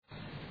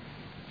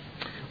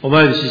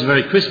Although this is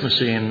very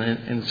Christmassy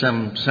in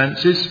some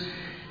senses,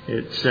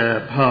 it's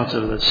part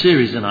of the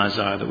series in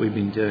Isaiah that we've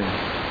been doing,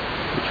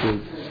 which will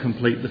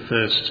complete the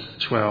first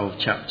 12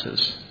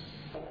 chapters.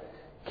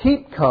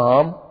 Keep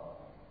calm.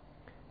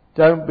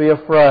 Don't be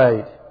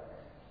afraid.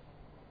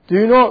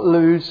 Do not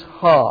lose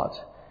heart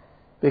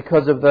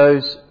because of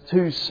those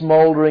two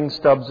smouldering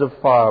stubs of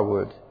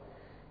firewood,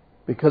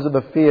 because of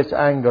the fierce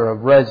anger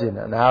of Rezin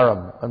and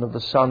Aram and of the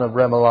son of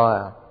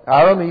Remaliah.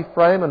 Aram,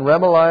 Ephraim, and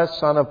Remaliah's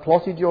son have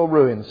plotted your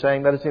ruin,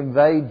 saying, let us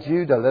invade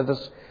Judah, let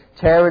us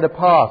tear it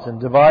apart and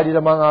divide it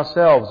among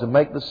ourselves and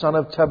make the son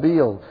of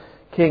Tabeel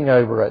king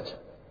over it.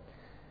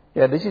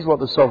 Yeah, this is what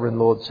the sovereign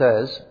Lord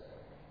says.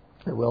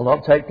 It will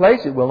not take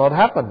place, it will not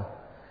happen.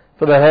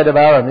 For the head of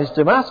Aram is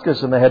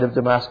Damascus, and the head of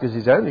Damascus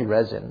is only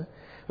Rezin.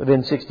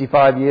 Within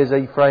 65 years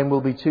Ephraim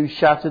will be too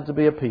shattered to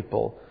be a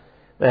people.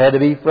 The head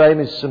of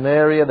Ephraim is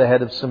Samaria, the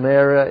head of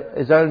Samaria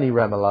is only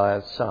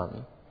Remaliah's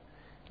son.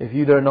 If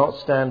you do not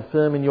stand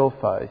firm in your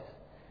faith,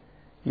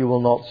 you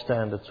will not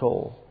stand at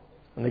all.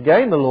 And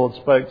again the Lord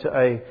spoke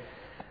to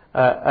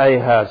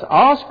Ahaz,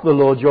 ask the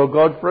Lord your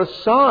God for a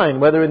sign,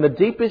 whether in the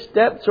deepest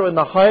depths or in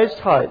the highest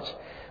heights.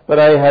 But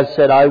Ahaz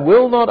said, I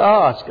will not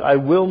ask, I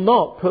will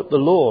not put the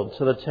Lord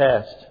to the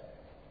test.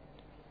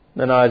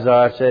 Then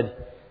Isaiah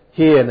said,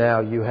 hear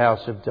now, you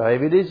house of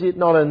David, is it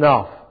not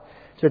enough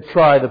to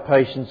try the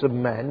patience of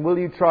men? Will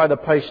you try the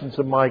patience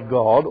of my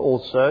God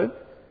also?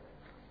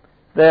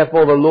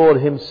 Therefore the Lord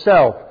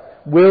himself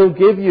will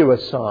give you a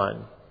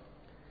sign.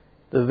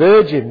 The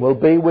virgin will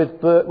be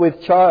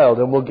with child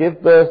and will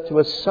give birth to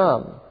a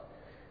son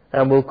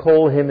and will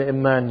call him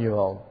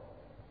Emmanuel,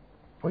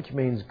 which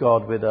means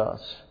God with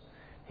us.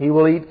 He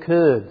will eat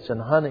curds and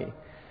honey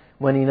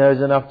when he knows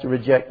enough to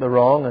reject the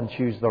wrong and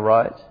choose the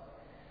right.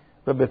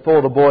 But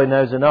before the boy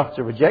knows enough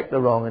to reject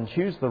the wrong and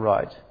choose the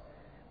right,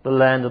 the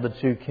land of the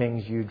two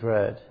kings you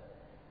dread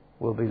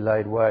will be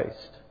laid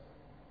waste.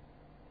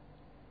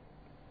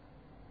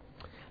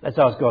 Let's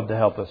ask God to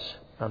help us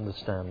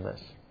understand this.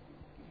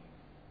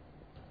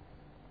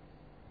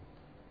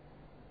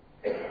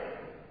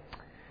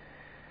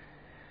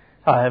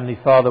 Our Heavenly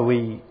Father,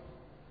 when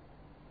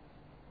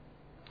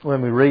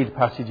we read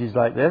passages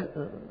like this,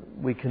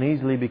 we can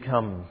easily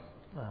become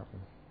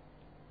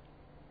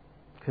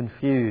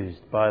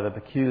confused by the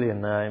peculiar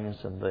names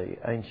and the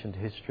ancient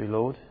history,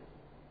 Lord.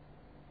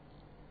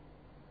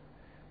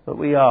 But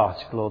we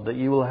ask, Lord, that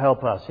you will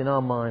help us in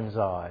our mind's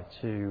eye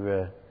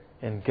to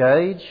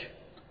engage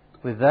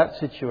with that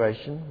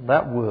situation,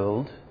 that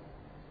world,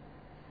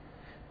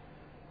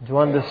 to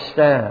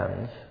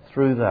understand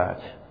through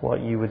that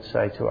what you would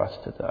say to us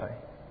today.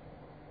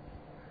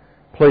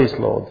 Please,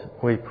 Lord,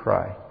 we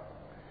pray,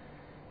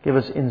 give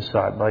us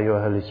insight by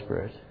your Holy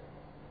Spirit,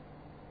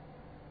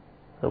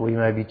 that we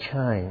may be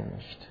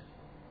changed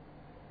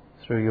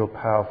through your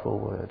powerful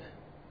word.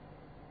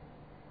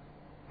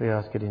 We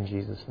ask it in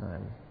Jesus'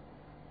 name.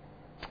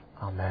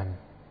 Amen.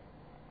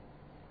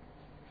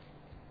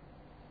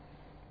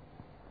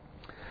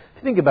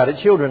 If you think about it,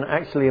 children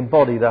actually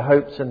embody the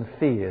hopes and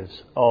fears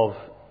of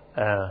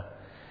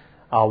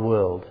our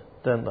world,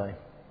 don't they?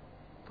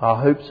 Our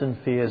hopes and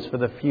fears for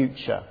the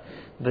future.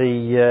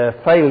 The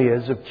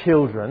failures of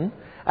children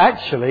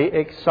actually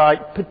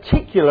excite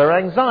particular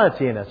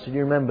anxiety in us.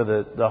 You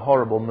remember the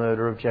horrible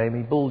murder of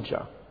Jamie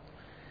Bulger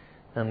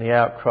and the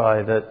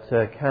outcry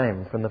that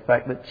came from the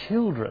fact that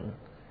children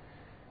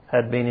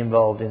had been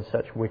involved in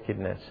such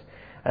wickedness.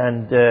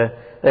 And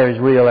there is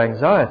real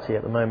anxiety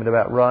at the moment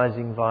about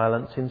rising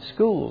violence in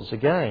schools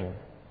again.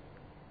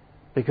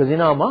 Because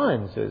in our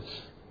minds,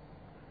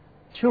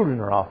 children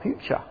are our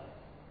future.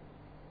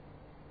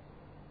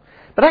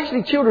 But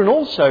actually children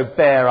also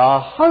bear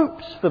our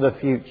hopes for the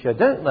future,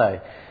 don't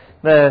they?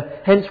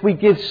 Hence we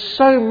give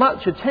so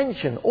much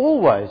attention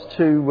always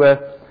to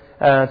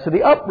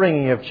the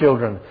upbringing of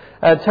children.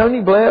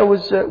 Tony Blair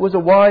was a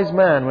wise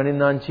man when in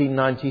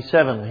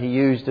 1997 he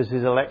used as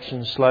his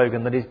election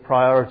slogan that his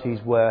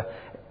priorities were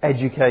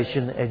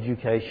education,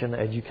 education,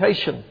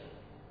 education.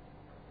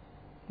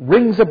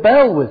 Rings a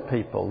bell with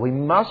people. We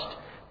must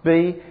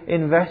be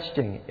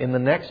investing in the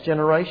next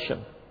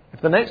generation. If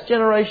the next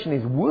generation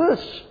is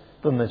worse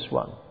than this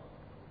one,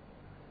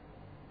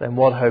 then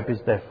what hope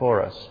is there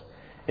for us?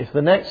 If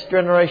the next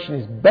generation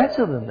is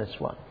better than this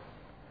one,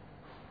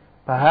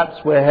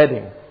 perhaps we're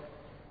heading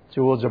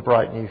towards a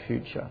bright new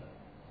future.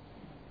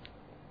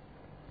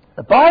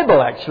 The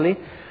Bible actually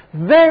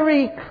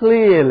very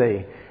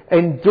clearly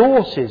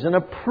endorses and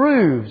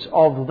approves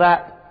of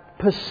that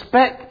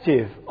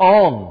perspective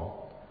on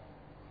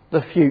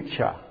the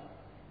future.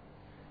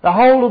 The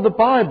whole of the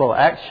Bible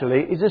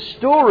actually is a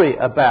story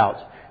about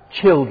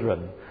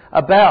children,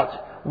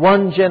 about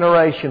one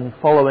generation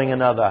following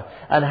another,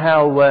 and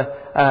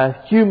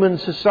how human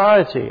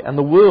society and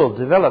the world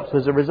develops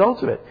as a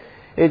result of it.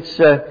 It's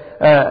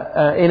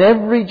in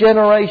every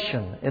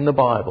generation in the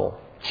Bible,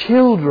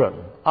 children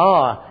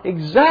are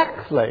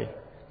exactly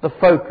the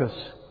focus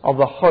of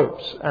the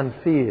hopes and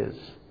fears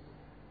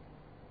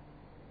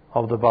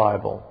of the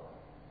Bible.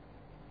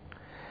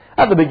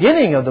 At the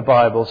beginning of the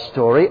Bible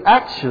story,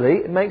 actually,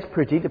 it makes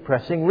pretty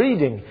depressing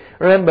reading.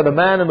 Remember, the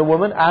man and the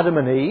woman, Adam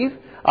and Eve,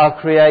 are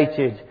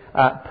created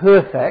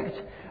perfect,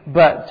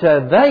 but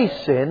they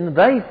sin,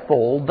 they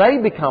fall, they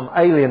become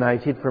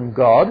alienated from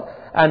God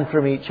and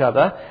from each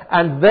other,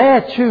 and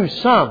their two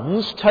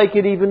sons take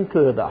it even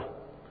further.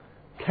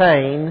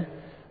 Cain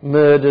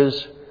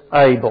murders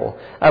Abel.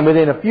 And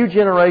within a few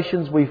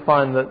generations we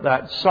find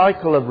that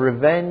cycle of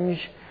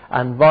revenge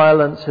and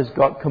violence has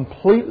got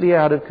completely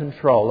out of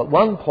control. At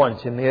one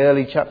point in the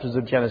early chapters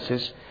of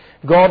Genesis,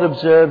 God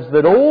observes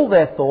that all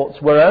their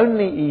thoughts were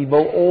only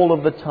evil all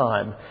of the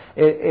time.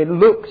 It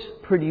looked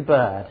pretty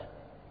bad.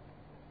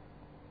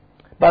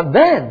 But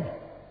then,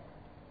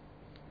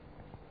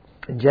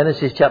 in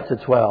Genesis chapter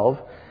 12,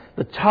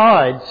 the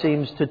tide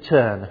seems to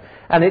turn.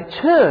 And it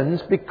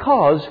turns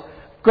because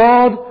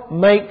God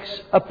makes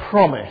a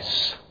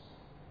promise.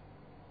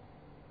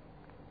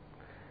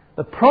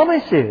 The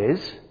promise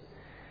is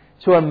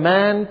to a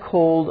man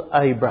called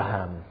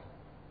Abraham.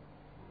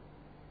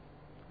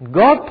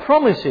 God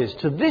promises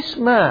to this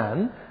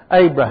man,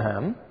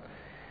 Abraham,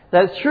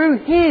 that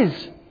through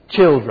his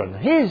children,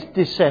 his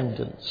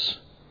descendants,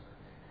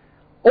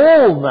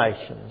 all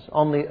nations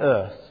on the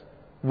earth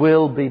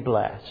will be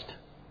blessed.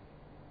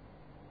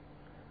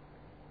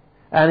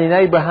 And in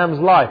Abraham's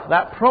life,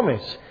 that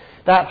promise,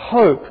 that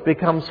hope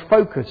becomes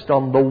focused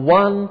on the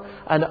one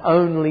and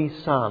only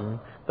son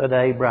that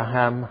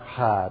Abraham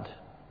had,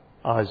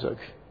 Isaac.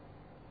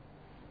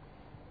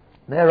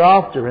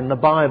 Thereafter in the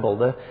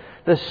Bible,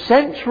 the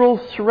central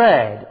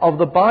thread of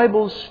the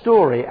Bible's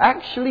story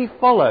actually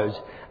follows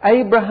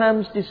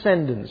Abraham's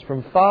descendants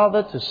from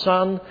father to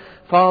son,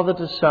 father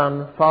to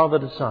son, father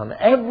to son.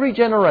 Every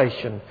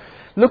generation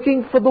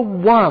looking for the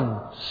one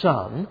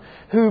son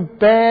who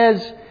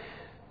bears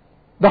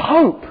the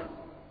hope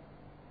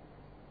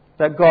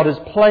that God has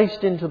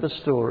placed into the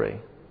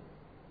story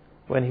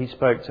when he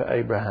spoke to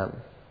Abraham.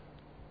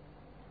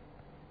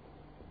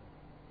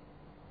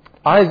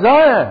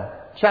 Isaiah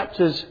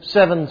chapters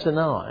 7 to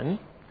 9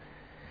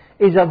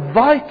 is a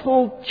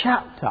vital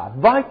chapter,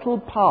 vital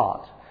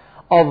part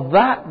of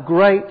that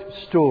great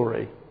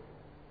story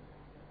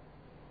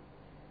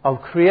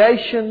of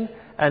creation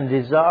and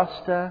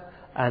disaster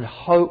and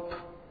hope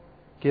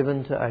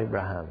given to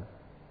Abraham.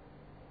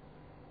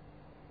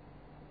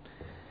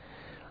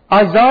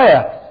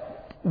 Isaiah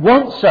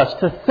wants us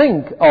to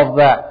think of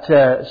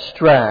that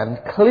strand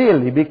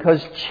clearly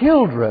because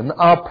children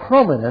are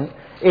prominent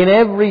in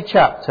every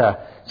chapter,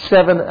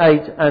 7,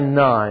 8 and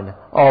 9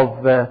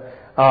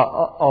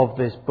 of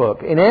this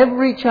book. In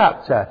every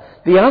chapter,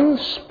 the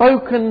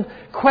unspoken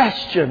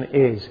question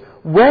is,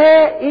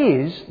 where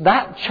is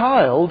that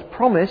child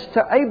promised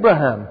to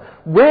Abraham?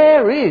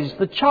 Where is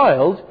the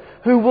child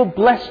who will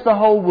bless the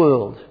whole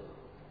world?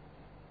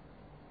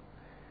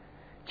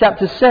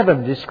 Chapter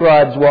 7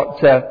 describes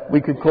what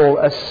we could call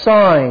a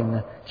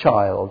sign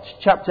child.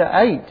 Chapter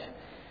 8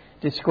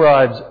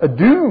 describes a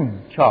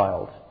doom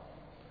child.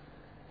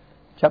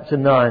 Chapter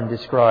 9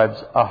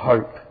 describes a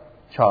hope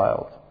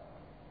child.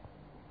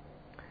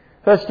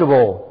 First of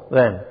all,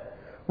 then,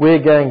 we're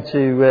going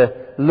to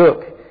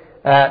look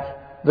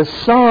at the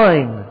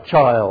sign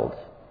child.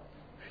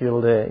 If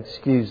you'll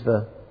excuse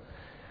the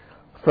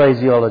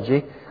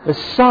phraseology. The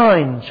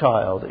sign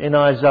child in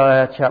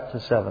Isaiah chapter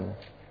 7.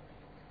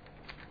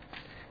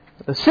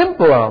 The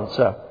simple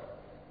answer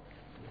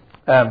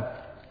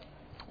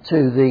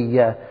to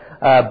the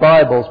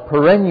Bible's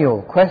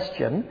perennial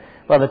question,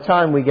 by the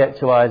time we get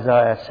to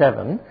Isaiah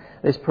 7,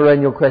 this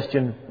perennial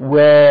question,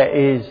 where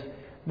is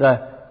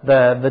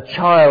the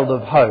child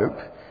of hope?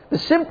 The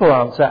simple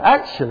answer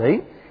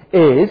actually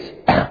is,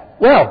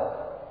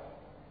 well,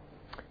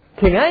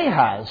 King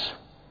Ahaz.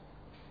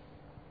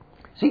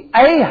 See,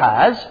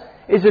 Ahaz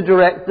is a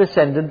direct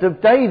descendant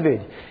of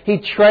David. He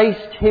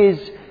traced his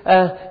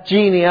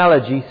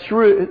genealogy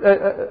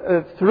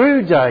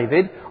through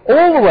David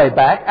all the way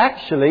back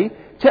actually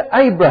to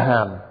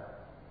Abraham.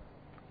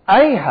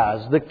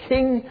 Ahaz, the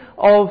king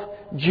of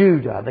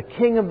Judah, the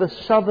king of the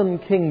southern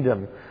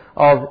kingdom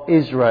of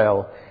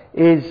Israel,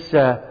 is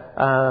the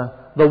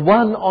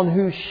one on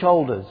whose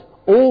shoulders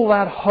all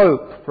that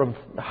hope from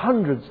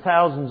hundreds,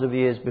 thousands of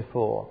years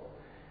before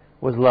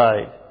was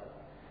laid.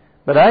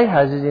 But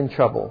Ahaz is in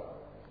trouble.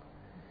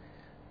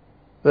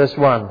 Verse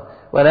 1.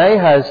 When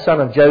Ahaz, son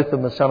of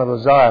Jotham, the son of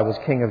Uzziah, was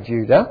king of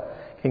Judah,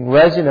 King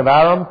Rezin of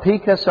Aram,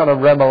 Pekah, son of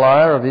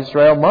Remaliah of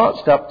Israel,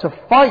 marched up to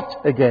fight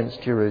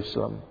against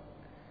Jerusalem.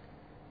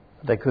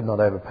 But they could not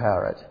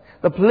overpower it.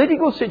 The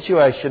political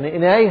situation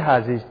in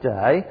Ahaz's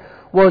day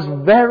was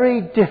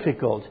very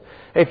difficult.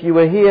 If you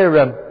were here,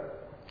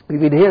 if you've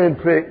been here in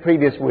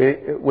previous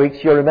weeks,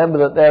 you'll remember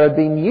that there had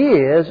been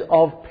years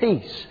of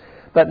peace.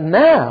 But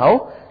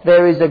now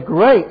there is a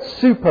great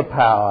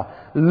superpower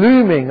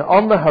looming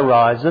on the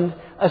horizon,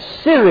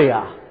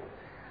 Assyria,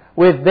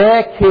 with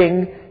their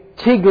king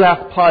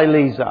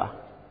Tiglath-Pileser.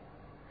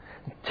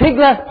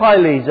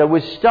 Tiglath-Pileser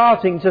was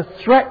starting to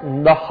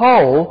threaten the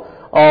whole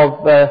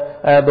of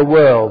the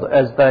world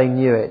as they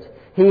knew it.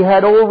 He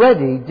had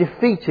already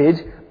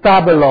defeated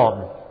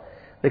Babylon.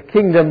 the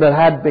kingdom that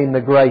had been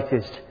the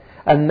greatest.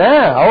 And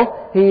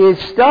now he is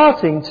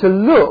starting to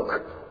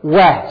look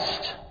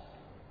west.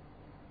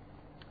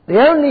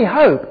 The only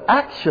hope,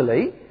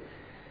 actually,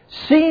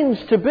 seems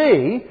to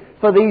be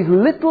for these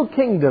little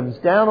kingdoms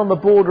down on the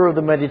border of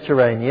the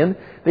Mediterranean.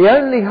 The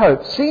only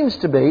hope seems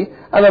to be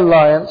an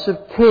alliance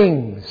of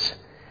kings.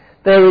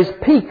 There is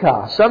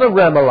Pekah, son of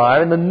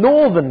Remaliah, in the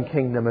northern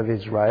kingdom of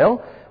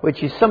Israel,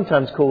 which is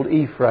sometimes called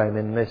Ephraim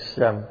in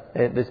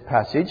this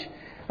passage.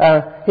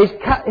 His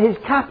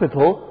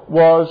capital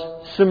was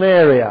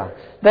Samaria.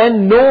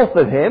 Then north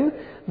of him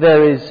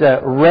there is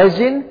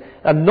Rezin,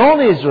 a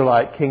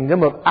non-Israelite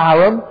kingdom of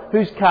Aram,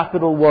 whose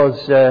capital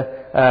was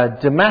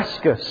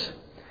Damascus.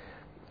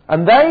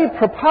 And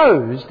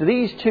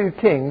these two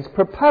kings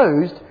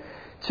proposed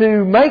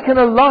to make an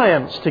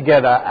alliance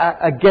together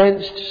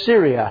against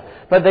Syria.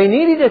 But they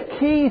needed a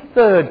key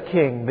third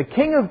king, the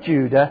king of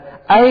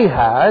Judah,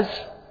 Ahaz,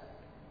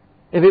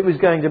 if it was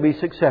going to be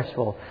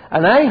successful.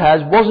 And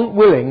Ahaz wasn't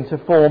willing to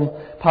form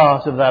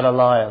part of that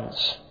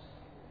alliance.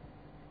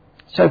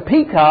 So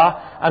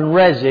Pekah and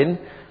Rezin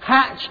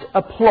hatched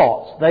a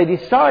plot. They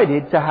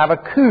decided to have a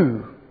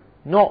coup,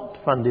 not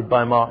funded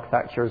by Mark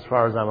Thatcher as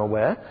far as I'm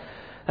aware.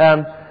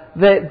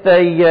 They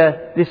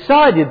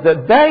decided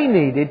that they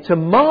needed to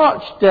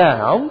march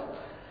down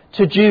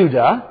to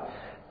Judah,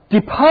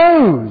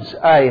 depose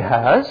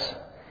Ahaz,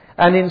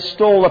 and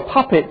install a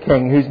puppet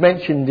king who's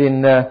mentioned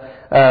in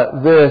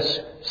verse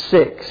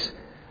 6,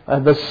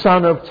 the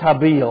son of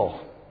Tabeel.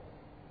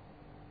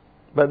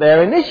 But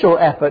their initial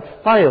effort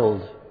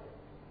failed.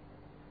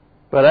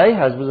 But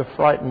Ahaz was a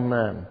frightened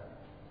man.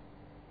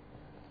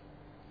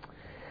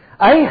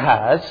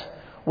 Ahaz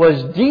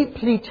was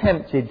deeply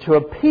tempted to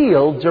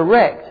appeal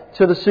direct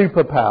to the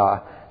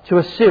superpower, to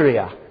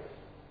Assyria,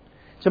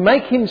 to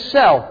make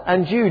himself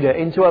and Judah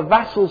into a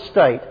vassal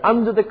state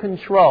under the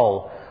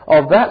control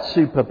of that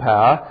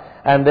superpower,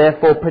 and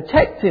therefore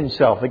protect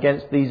himself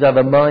against these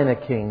other minor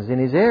kings in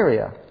his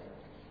area.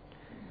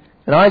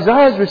 And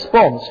Isaiah's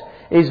response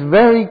is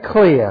very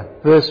clear.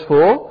 Verse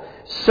 4,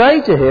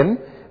 say to him,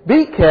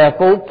 be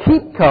careful,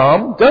 keep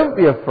calm, don't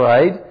be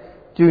afraid,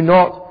 do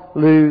not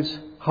lose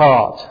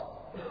heart.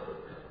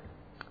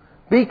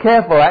 Be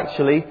careful,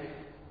 actually,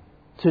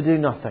 to do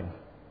nothing.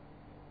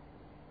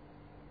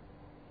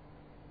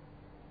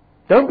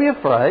 Don't be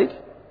afraid,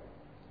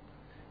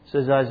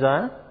 says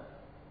Isaiah.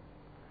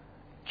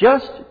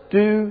 Just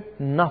do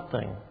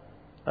nothing,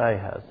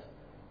 Ahaz.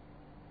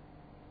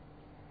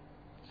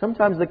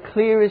 Sometimes the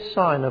clearest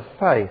sign of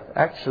faith,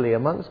 actually,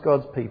 amongst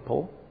God's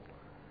people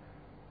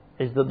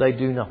is that they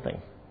do nothing.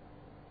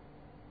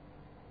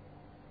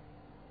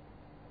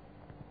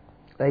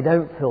 They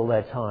don't fill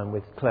their time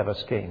with clever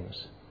schemes.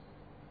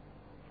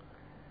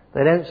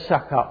 They don't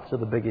suck up to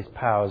the biggest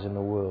powers in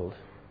the world.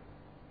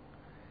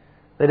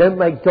 They don't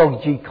make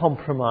dodgy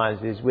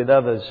compromises with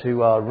others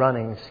who are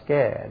running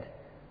scared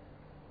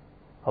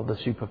of the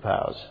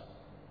superpowers.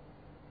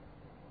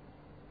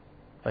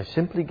 They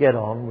simply get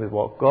on with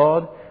what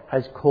God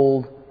has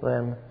called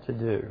them to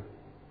do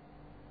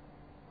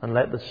and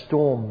let the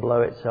storm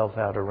blow itself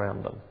out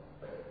around them.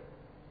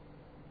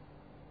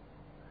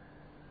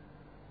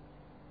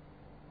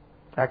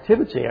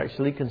 Activity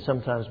actually can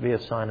sometimes be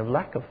a sign of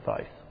lack of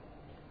faith.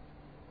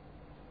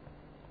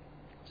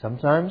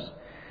 Sometimes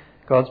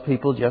God's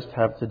people just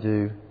have to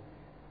do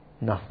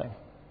nothing.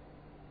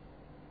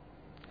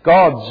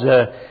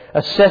 God's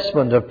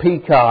assessment of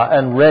Pekah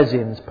and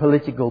Rezin's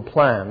political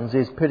plans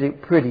is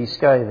pretty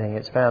scathing.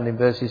 It's found in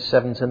verses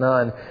 7 to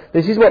 9.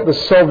 This is what the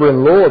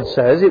sovereign Lord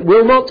says. It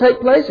will not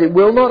take place. It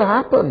will not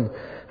happen.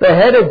 The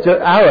head of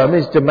Aram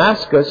is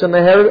Damascus, and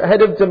the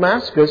head of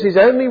Damascus is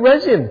only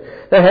Rezin.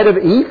 The head of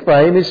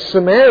Ephraim is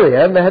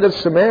Samaria, and the head of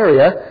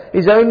Samaria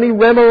is only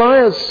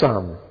Remaliah's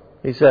son,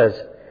 he says.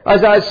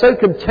 Isaiah is so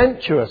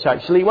contemptuous,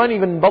 actually, he won't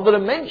even bother to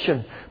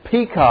mention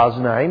Pekah's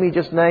name. He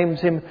just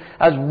names him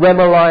as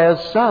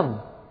Remaliah's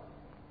son.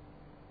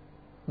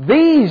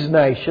 These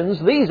nations,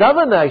 these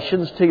other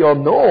nations to your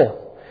north,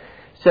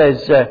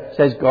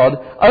 says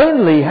God,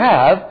 only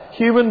have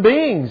human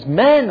beings,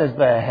 men as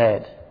their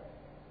head.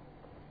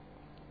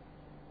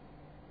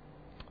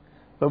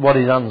 But what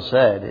is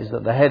unsaid is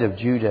that the head of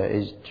Judah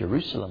is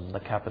Jerusalem,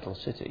 the capital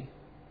city.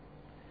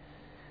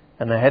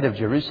 And the head of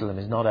Jerusalem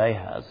is not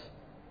Ahaz.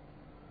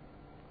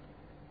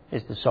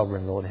 Is the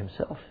sovereign Lord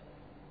himself.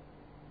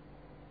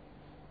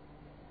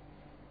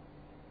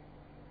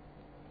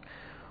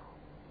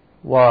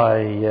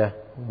 Why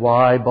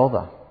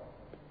bother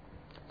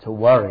to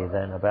worry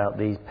then about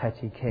these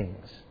petty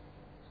kings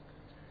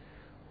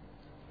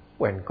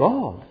when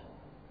God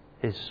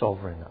is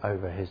sovereign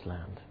over his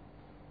land?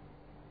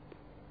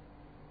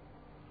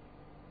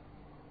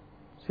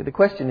 See, the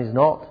question is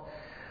not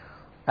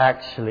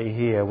actually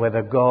here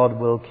whether God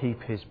will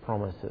keep his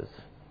promises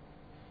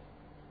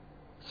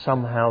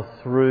somehow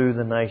through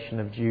the nation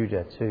of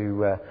Judah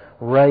to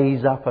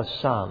raise up a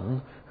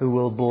son who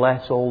will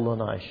bless all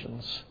the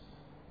nations.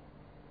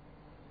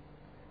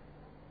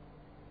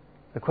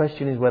 The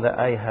question is whether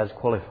Ahaz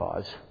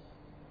qualifies.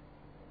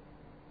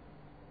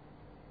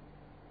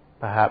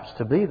 perhaps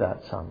to be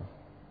that son.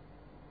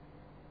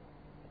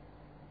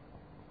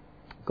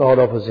 God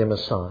offers him a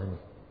sign.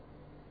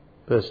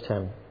 Verse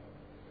 10.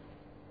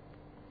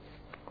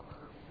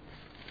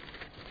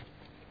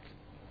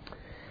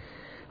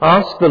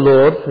 Ask the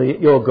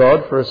Lord, your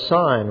God, for a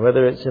sign,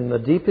 whether it's in the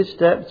deepest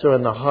depths or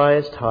in the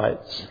highest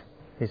heights,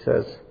 he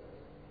says.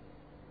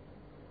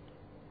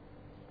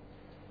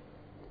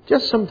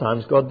 Just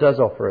sometimes God does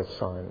offer us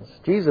signs.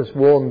 Jesus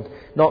warned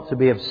not to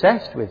be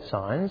obsessed with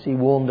signs. He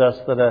warned us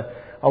that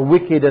a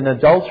wicked and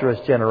adulterous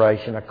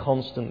generation are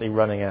constantly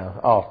running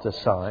after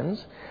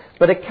signs.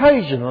 But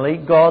occasionally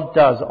God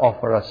does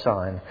offer a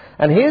sign.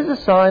 And here's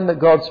a sign that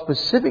God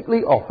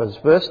specifically offers.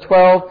 Verse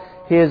 12,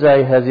 here's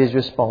Ahaz's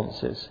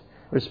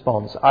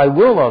response. I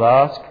will not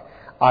ask,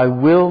 I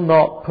will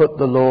not put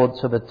the Lord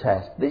to the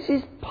test. This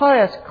is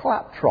pious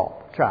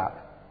claptrap.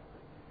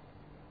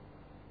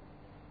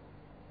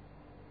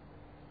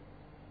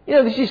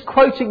 This is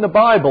quoting the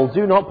Bible,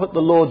 do not put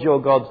the Lord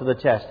your God to the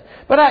test.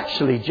 But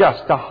actually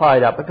just to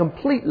hide up a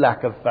complete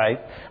lack of faith,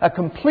 a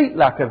complete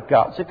lack of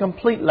guts, a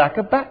complete lack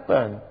of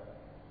backbone.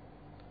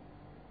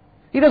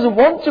 He doesn't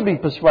want to be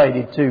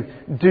persuaded to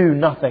do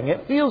nothing.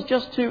 It feels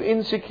just too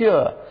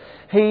insecure.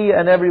 He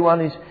and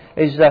everyone is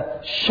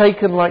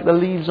shaken like the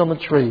leaves on the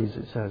trees,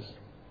 it says.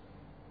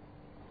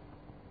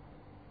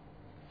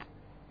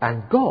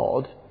 And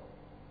God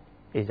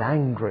is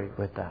angry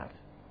with that.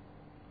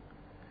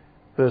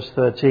 Verse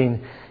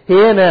 13,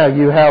 hear now,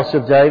 you house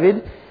of David,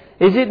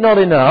 is it not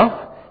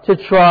enough to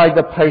try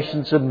the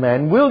patience of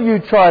men? Will you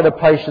try the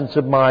patience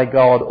of my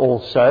God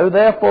also?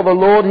 Therefore the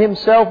Lord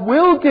himself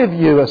will give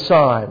you a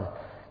sign.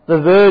 The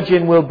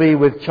virgin will be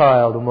with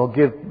child and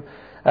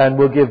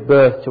will give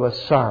birth to a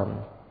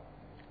son,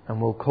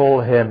 and will call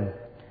him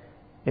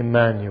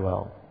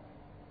Emmanuel.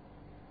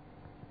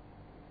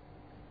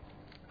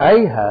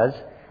 Ahaz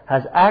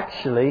has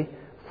actually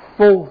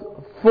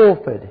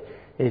forfeited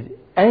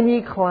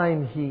any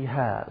claim he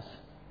has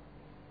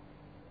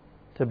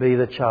to be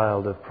the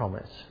child of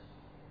promise.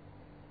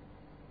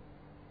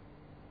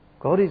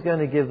 God is going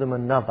to give them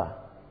another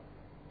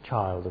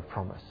child of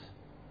promise.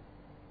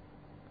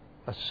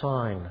 A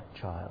sign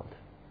child.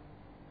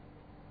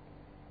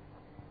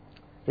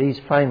 These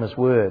famous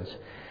words,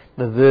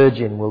 the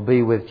virgin will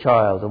be with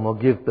child and will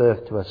give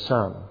birth to a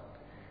son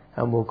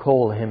and will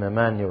call him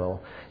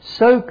Emmanuel,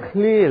 so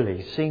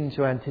clearly seem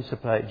to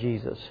anticipate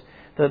Jesus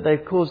that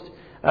they've caused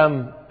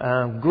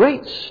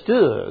great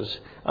stirs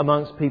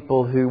amongst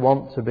people who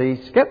want to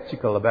be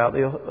sceptical about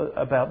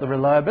the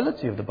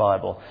reliability of the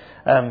Bible.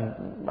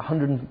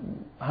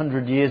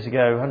 100 years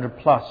ago, 100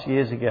 plus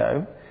years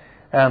ago,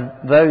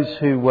 those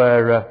who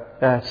were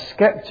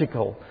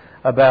sceptical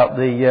about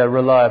the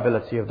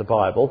reliability of the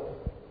Bible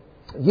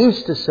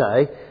used to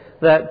say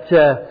that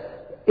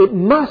it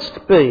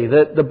must be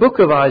that the book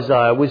of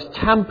Isaiah was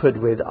tampered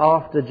with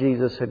after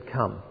Jesus had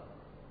come.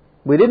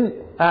 We didn't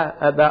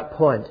at that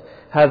point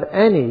have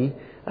any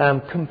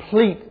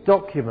complete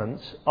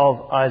documents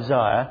of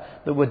Isaiah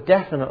that were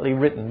definitely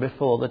written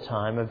before the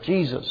time of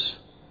Jesus.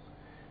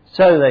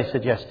 So they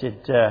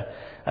suggested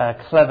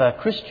clever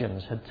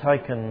Christians had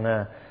taken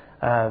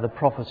the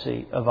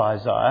prophecy of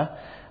Isaiah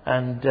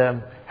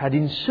and had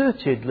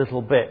inserted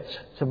little bits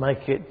to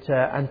make it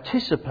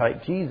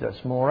anticipate Jesus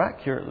more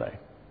accurately.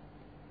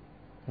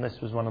 And this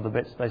was one of the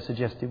bits they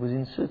suggested was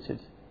inserted.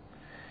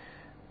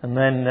 And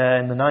then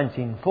in the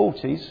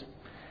 1940s,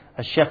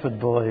 a shepherd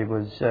boy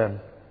was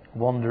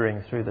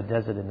wandering through the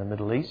desert in the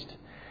Middle East,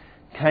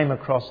 came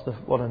across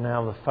what are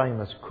now the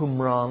famous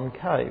Qumran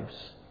caves.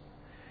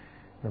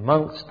 And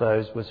amongst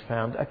those was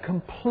found a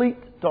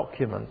complete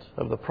document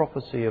of the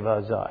prophecy of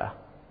Isaiah,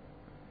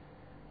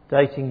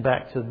 dating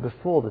back to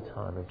before the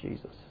time of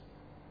Jesus.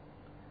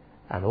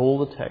 And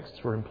all the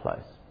texts were in place.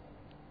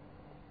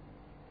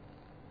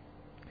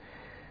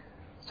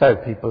 So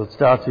people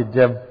started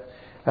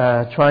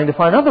trying to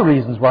find other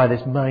reasons why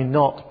this may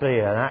not be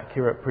an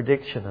accurate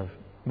prediction of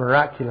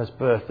miraculous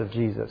birth of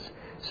Jesus.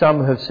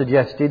 Some have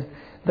suggested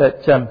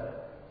that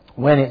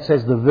when it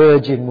says the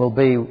virgin will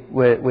be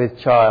with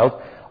child,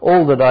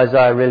 all that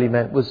Isaiah really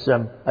meant was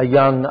a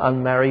young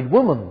unmarried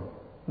woman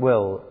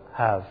will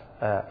have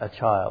a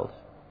child.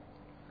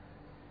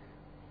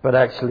 But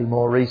actually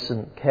more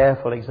recent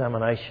careful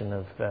examination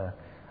of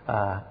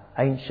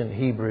ancient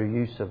Hebrew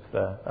use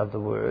of the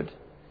word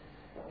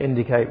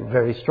indicate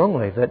very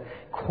strongly that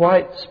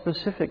quite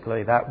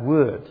specifically that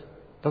word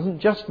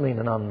doesn't just mean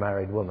an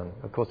unmarried woman.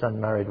 Of course,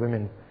 unmarried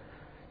women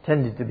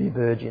tended to be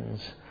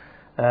virgins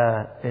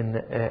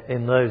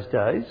in those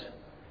days.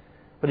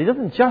 But it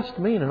doesn't just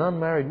mean an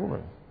unmarried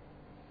woman.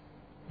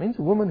 It means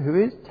a woman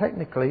who is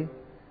technically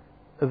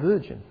a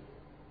virgin.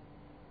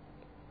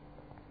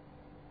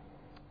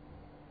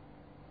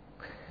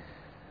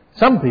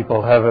 Some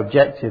people have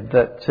objected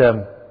that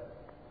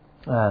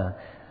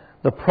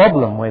the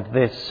problem with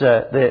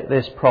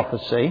this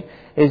prophecy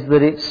is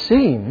that it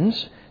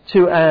seems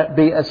to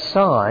be a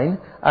sign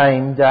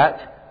aimed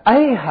at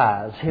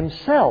Ahaz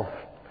himself.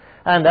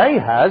 And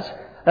Ahaz,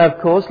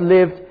 of course,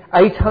 lived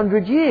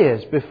 800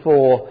 years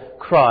before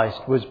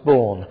Christ was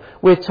born.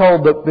 We're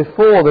told that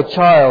before the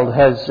child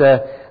has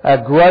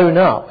grown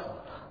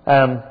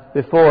up,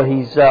 before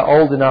he's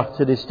old enough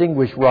to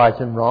distinguish right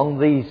and wrong,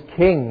 these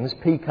kings,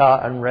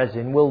 Pekah and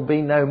Rezin, will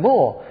be no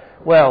more.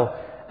 Well,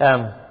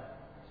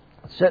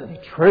 it's certainly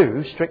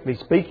true, strictly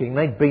speaking,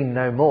 they've been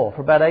no more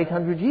for about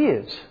 800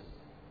 years.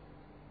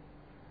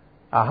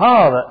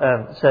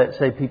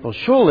 Say people,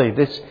 surely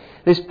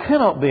this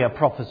cannot be a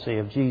prophecy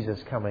of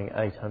Jesus coming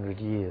 800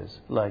 years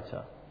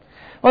later.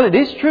 Well, it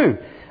is true.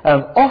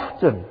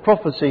 Often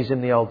prophecies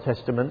in the Old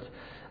Testament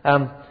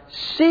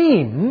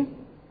seem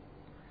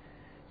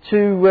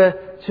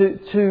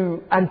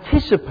to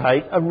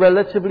anticipate a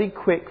relatively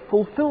quick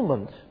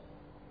fulfillment.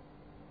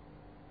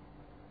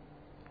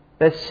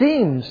 There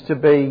seems to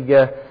be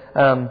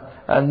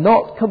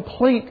not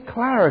complete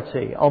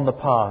clarity on the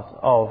part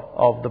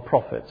of the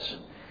prophets.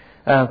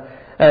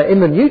 In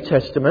the New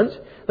Testament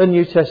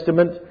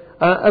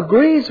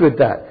agrees with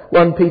that.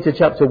 1 Peter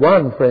chapter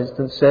 1, for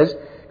instance, says,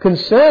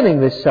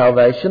 "Concerning this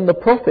salvation, the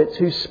prophets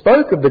who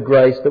spoke of the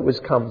grace that was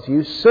come to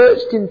you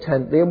searched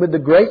intently and with the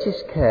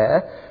greatest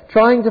care,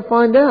 trying to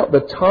find out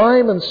the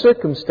time and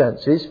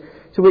circumstances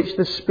to which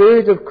the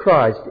Spirit of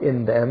Christ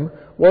in them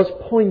was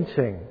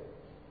pointing."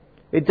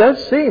 It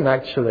does seem,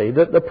 actually,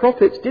 that the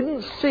prophets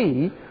didn't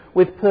see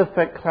with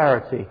perfect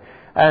clarity.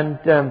 And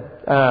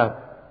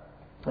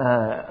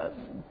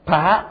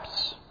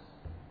perhaps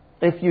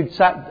if you'd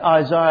sat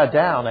Isaiah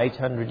down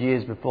 800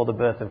 years before the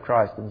birth of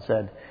Christ and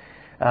said,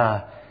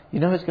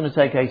 it's going to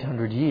take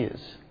 800 years,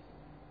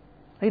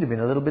 he'd have been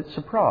a little bit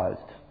surprised.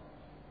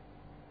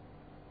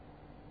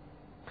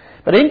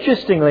 But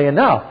interestingly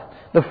enough,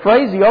 the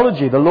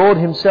phraseology, "the Lord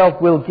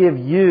himself will give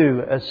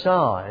you a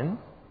sign,"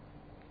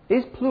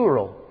 is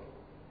plural.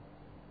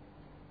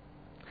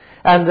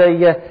 And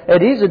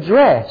it is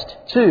addressed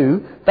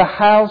to the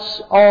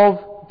house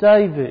of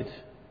David.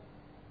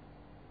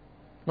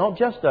 Not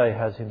just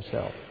Ahaz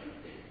himself.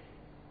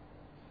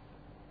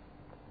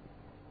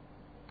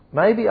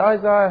 Maybe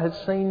Isaiah has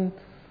seen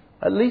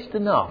at least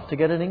enough to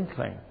get an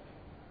inkling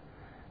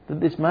that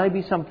this may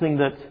be something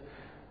that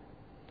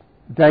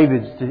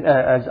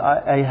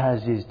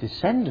Ahaz's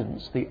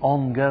descendants, the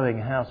ongoing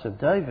house of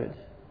David,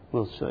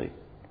 will see.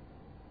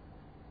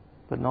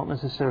 But not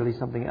necessarily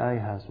something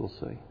Ahaz will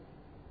see.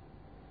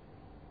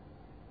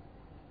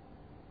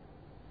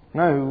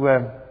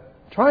 No,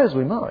 try as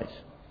we might,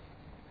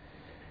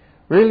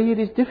 really it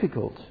is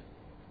difficult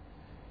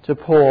to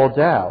pour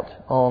doubt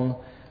on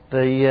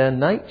the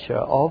nature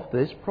of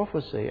this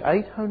prophecy.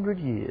 800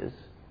 years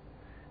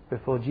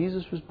before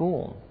Jesus was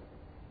born,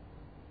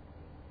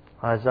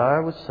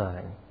 Isaiah was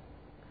saying,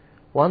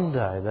 one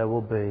day there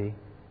will be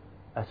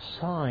a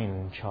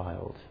sign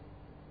child.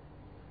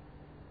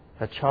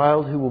 A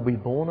child who will be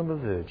born of a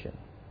virgin.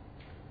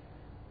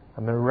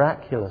 A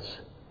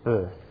miraculous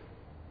birth.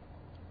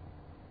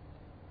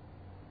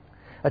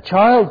 A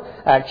child,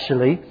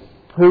 actually,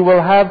 who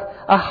will have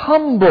a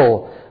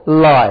humble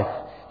life.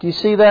 Do you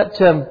see that?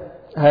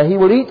 He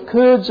will eat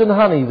curds and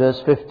honey,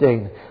 verse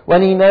 15,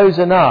 when he knows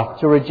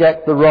enough to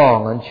reject the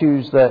wrong and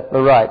choose the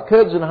right.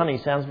 Curds and honey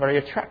sounds very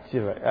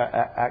attractive,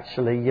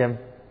 actually.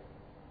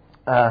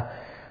 But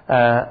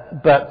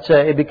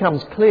it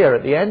becomes clear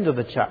at the end of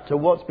the chapter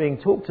what's being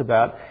talked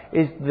about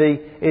is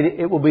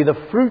it will be the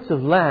fruit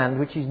of land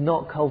which is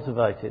not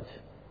cultivated.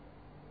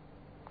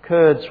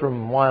 Curds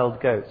from wild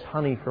goats,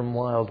 honey from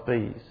wild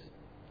bees.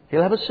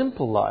 He'll have a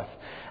simple life.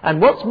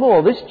 And what's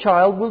more, this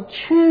child will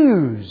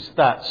choose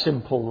that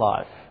simple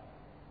life.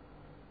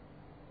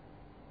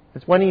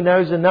 It's when he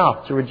knows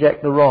enough to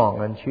reject the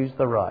wrong and choose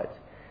the right.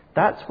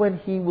 That's when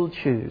he will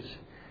choose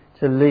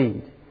to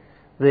lead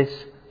this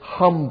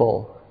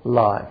humble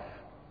life.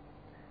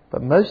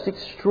 But most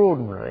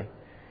extraordinary,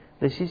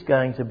 this is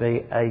going to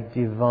be a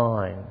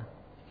divine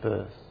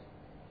birth.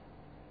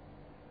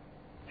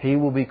 He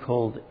will be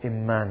called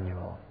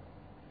Emmanuel,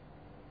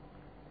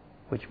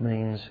 which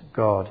means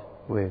God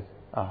with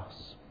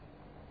us.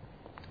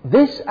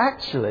 This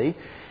actually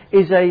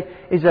is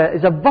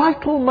a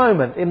vital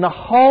moment in the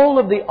whole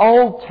of the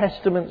Old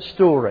Testament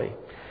story,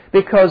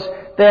 because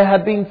there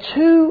have been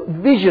two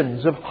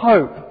visions of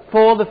hope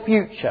for the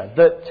future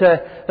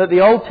that the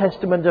Old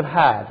Testament have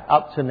had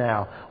up to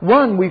now.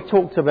 One we've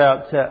talked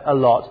about a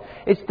lot.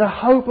 It's the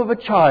hope of a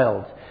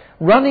child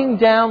running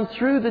down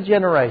through the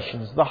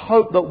generations, the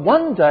hope that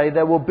one day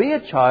there will be a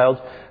child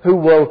who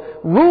will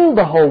rule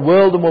the whole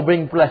world and will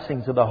bring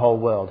blessing to the whole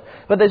world.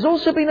 But there's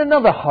also been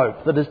another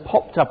hope that has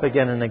popped up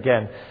again and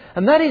again,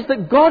 and that is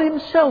that God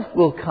himself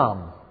will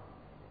come.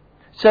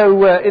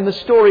 So in the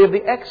story of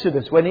the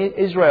Exodus, when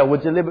Israel were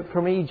delivered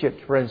from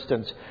Egypt, for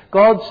instance,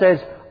 God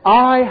says,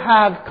 "I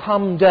have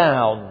come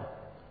down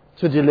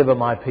to deliver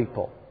my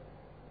people."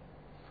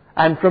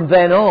 And from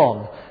then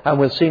on, and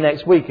we'll see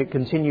next week, it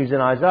continues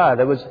in Isaiah,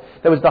 there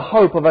was the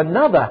hope of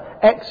another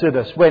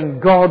Exodus when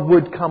God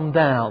would come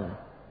down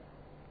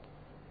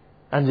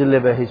and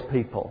deliver his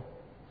people.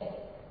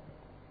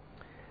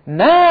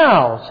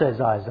 Now, says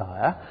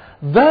Isaiah,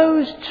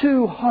 those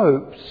two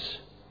hopes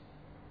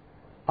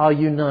are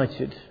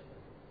united.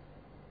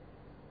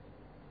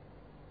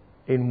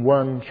 in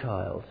one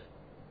child.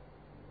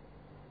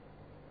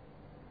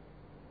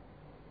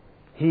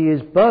 He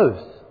is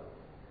both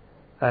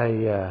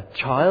a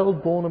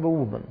child born of a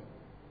woman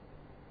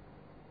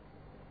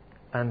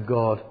and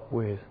God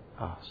with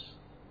us.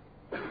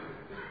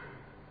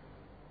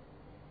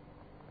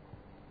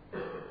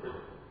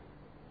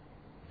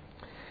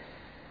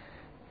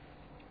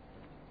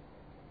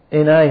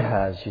 In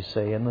Ahaz, you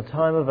see, in the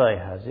time of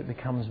Ahaz, it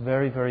becomes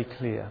very, very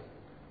clear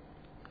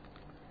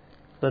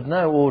that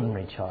no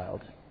ordinary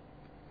child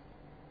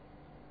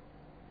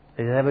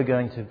is ever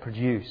going to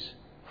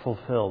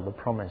fulfill the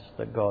promise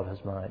that God has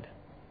made.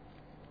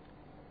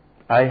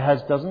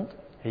 Ahaz doesn't.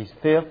 He's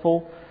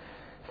fearful,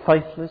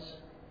 faithless,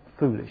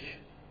 foolish.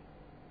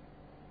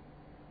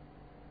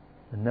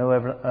 And no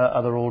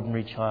other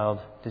ordinary child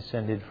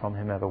descended from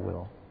him ever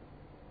will.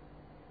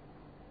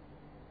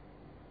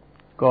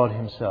 God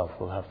himself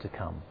will have to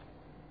come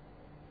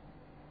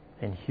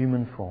in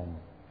human form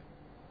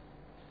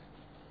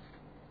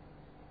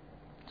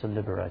to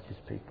liberate his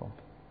people.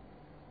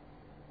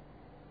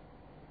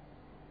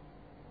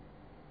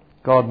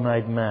 God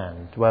made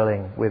man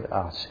dwelling with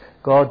us.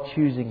 God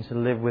choosing to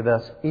live with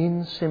us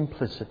in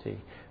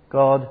simplicity.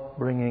 God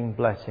bringing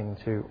blessing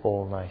to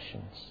all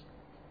nations.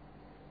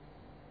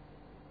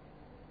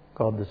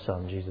 God the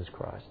Son, Jesus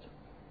Christ.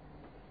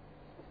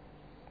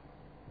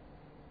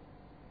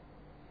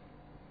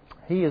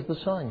 He is the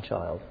sign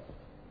child.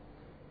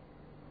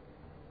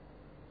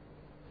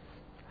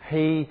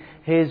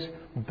 His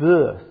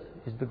birth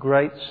is the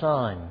great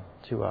sign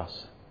to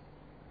us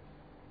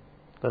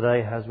that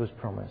Ahaz was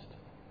promised.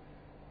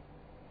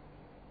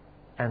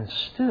 And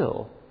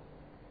still,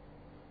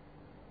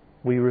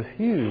 we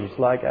refuse,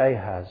 like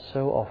Ahaz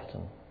so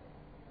often,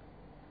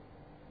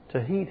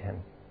 to heed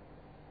him.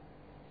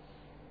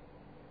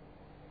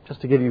 Just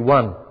to give you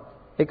one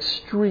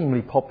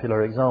extremely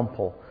popular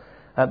example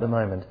at the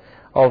moment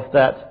of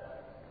that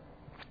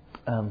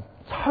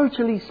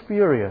totally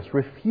spurious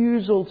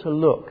refusal to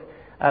look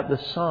at the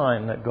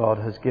sign that God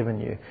has given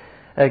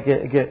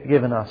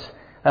us.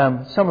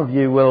 Some of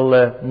you will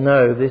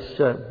know this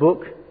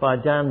book by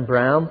Dan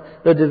Brown,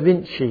 The Da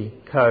Vinci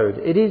Code.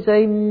 It is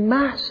a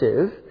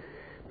massive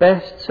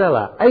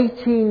bestseller.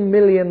 18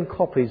 million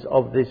copies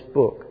of this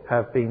book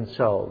have been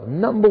sold.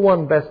 Number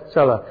one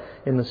bestseller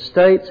in the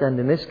States and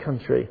in this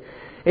country.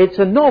 It's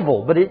a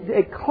novel, but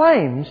it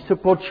claims to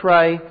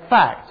portray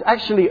fact.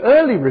 Actually,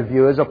 early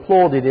reviewers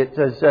applauded it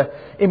as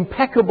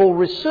impeccable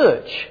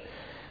research.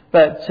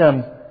 But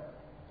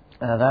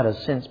that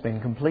has since been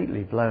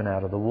completely blown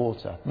out of the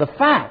water. The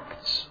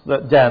facts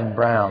that Dan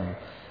Brown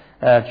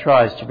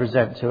tries to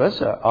present to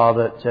us are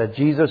that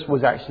Jesus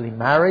was actually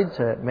married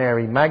to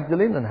Mary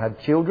Magdalene and had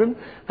children.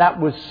 That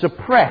was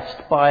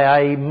suppressed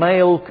by a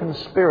male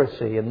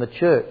conspiracy in the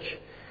church.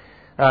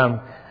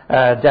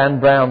 Dan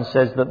Brown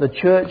says that the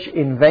church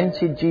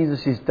invented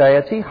Jesus'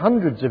 deity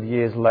hundreds of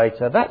years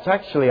later. That's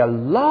actually a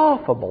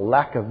laughable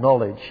lack of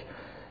knowledge.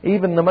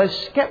 Even the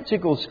most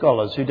sceptical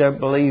scholars who don't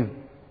believe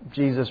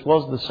Jesus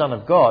was the Son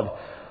of God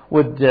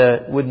would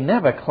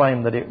never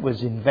claim that it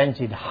was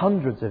invented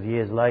hundreds of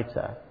years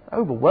later.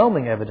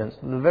 Overwhelming evidence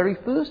that the very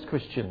first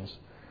Christians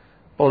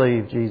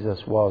believed Jesus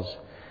was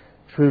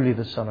truly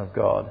the Son of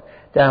God.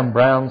 Dan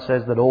Brown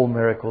says that all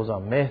miracles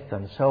are myth,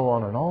 and so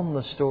on, and on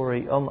the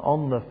story,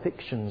 on the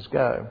fictions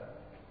go.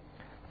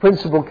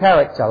 Principal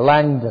character,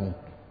 Langdon,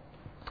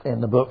 in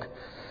the book,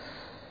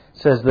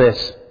 says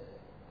this: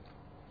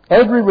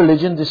 every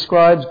religion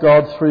describes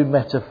God through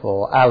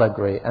metaphor,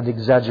 allegory and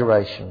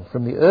exaggeration,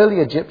 from the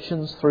early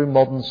Egyptians through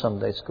modern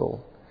Sunday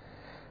school.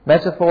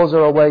 Metaphors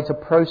are a way to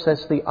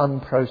process the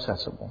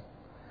unprocessable.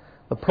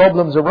 The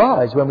problems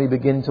arise when we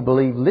begin to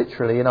believe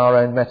literally in our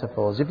own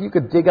metaphors. If you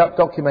could dig up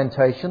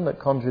documentation that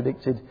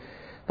contradicted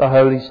the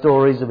holy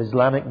stories of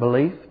Islamic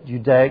belief,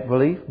 Judaic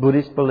belief,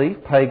 Buddhist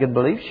belief, pagan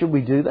belief, should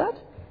we do that?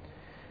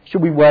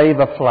 Should we wave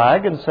a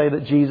flag and say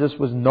that Jesus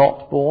was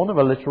not born of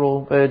a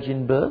literal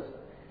virgin birth?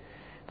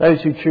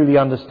 Those who truly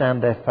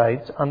understand their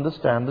faiths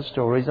understand the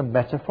stories are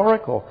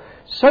metaphorical.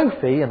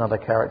 Sophie, another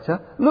character,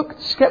 looked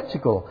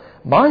sceptical.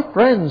 My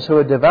friends who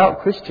are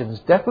devout Christians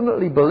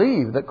definitely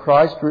believe that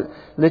Christ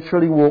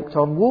literally walked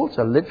on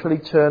water, literally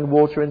turned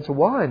water into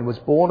wine, was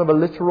born of a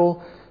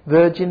literal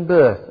virgin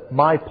birth.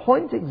 My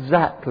point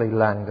exactly,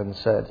 Langdon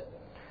said.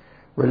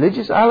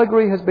 Religious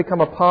allegory has become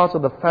a part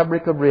of the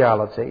fabric of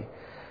reality,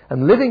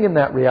 and living in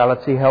that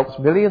reality helps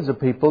millions of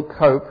people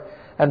cope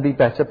and be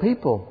better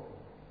people.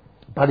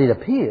 But it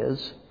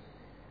appears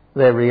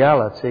their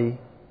reality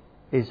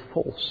is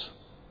false.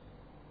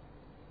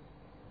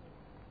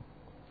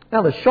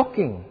 Now, the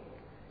shocking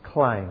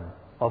claim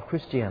of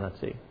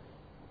Christianity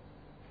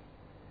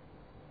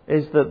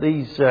is that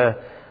these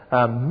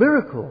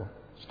miracle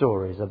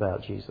stories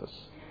about Jesus,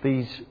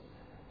 these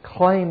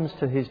claims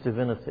to his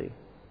divinity,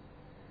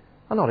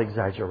 are not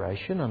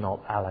exaggeration, are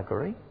not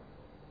allegory.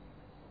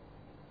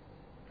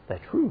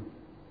 They're true.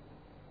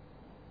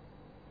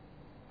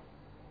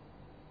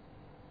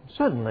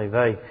 Certainly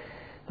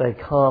they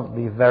can't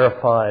be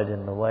verified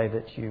in the way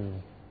that you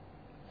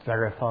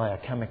verify a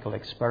chemical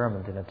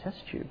experiment in a test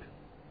tube.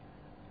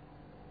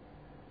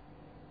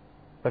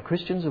 But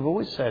Christians have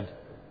always said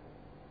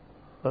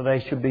that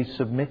they should be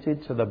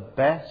submitted to the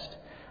best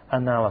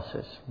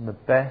analysis, the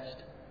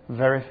best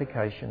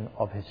verification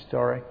of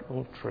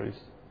historical truth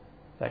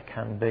that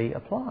can be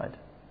applied,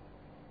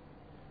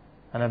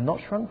 and have not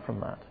shrunk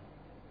from that.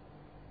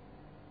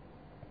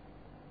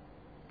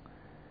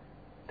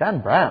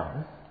 Dan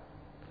Brown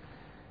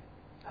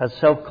has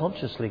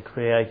self-consciously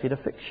created a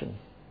fiction.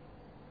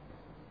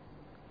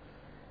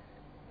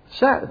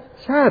 Sad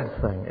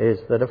thing is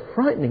that a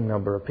frightening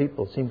number of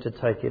people seem to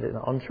take it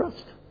on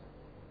trust.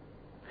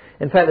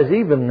 In fact, there's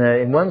even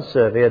in one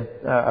survey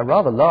a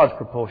rather large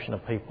proportion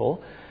of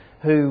people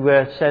who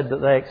said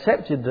that they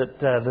accepted that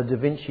the Da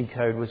Vinci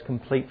Code was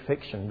complete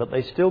fiction, but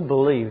they still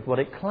believed what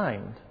it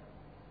claimed.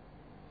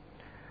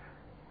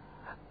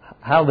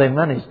 How they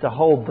managed to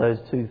hold those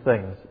two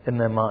things in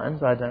their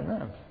minds, I don't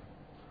know.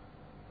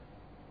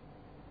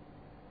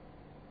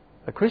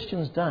 But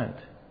Christians don't.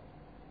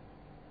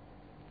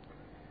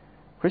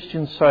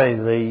 Christians say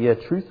the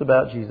truth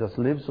about Jesus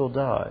lives or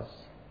dies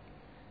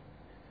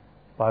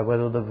by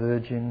whether the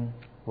Virgin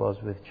was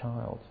with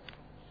child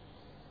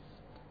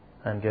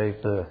and gave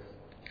birth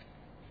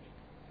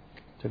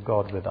to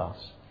God with us.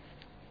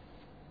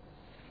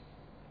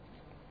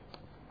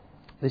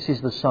 This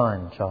is the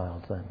sign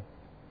child then.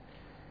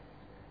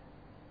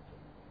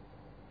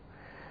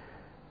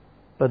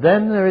 But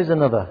then there is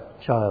another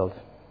child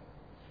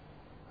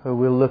who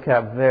we'll look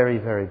at very,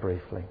 very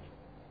briefly.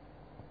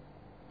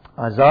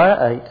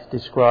 Isaiah 8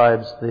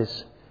 describes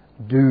this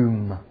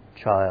doom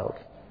child.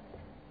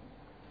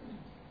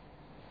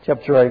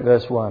 Chapter 8,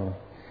 verse 1.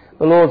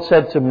 The Lord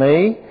said to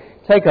me,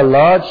 take a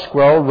large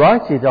scroll,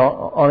 write it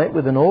on it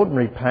with an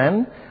ordinary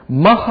pen.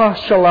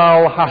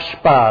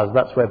 Mahashalal-hashbaz.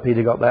 That's where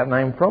Peter got that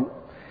name from.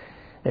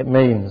 It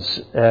means,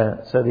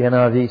 so the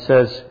NIV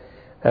says,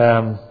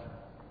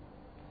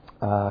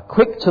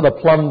 quick to the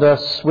plunder,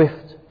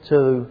 swift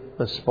to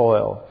the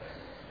spoil.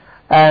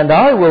 And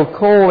I will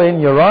call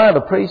in Uriah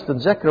the priest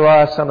and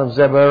Zechariah son of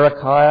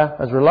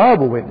Berechiah as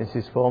reliable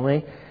witnesses for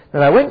me.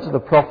 Then I went to the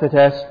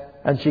prophetess,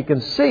 and she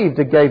conceived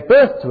and gave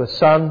birth to a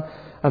son.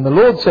 And the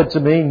Lord said to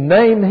me,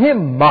 name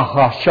him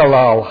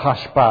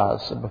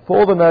Mahashalal-hashbaz. And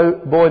before the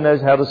boy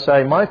knows how to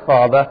say my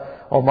father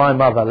or my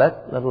mother,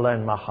 let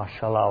alone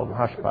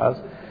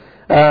Mahashalal-hashbaz,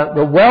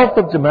 the wealth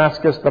of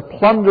Damascus, the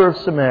plunder of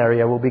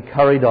Samaria will be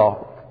carried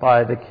off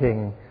by the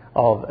king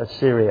of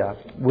Assyria.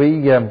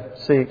 We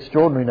see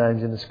extraordinary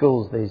names in the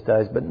schools these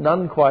days, but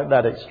none quite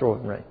that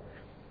extraordinary.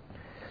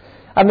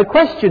 And the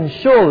question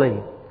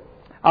surely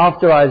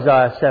after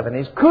Isaiah 7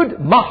 is, could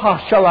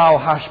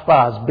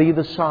Mahashalal-hashbaz be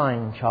the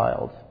sign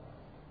child?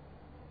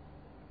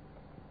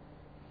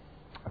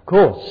 Of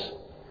course,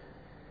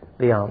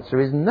 the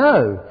answer is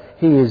no.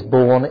 He is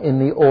born in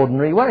the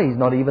ordinary way. He's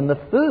not even the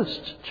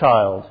first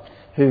child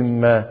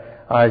whom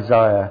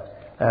Isaiah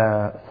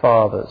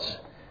fathers.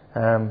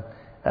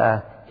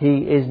 He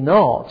is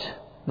not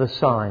the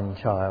sign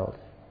child.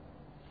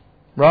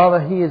 Rather,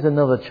 he is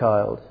another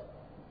child.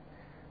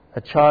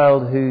 A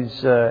child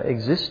whose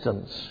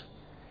existence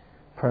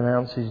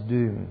pronounces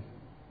doom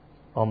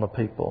on the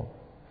people.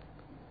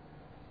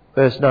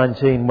 Verse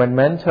 19, when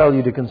men tell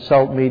you to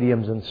consult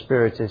mediums and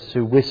spiritists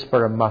who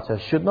whisper and mutter,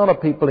 should not a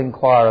people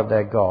inquire of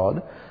their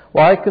God?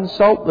 Why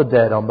consult the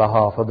dead on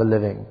behalf of the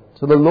living?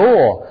 To the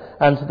law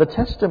and to the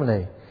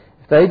testimony.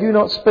 If they do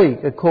not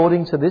speak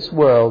according to this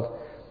world,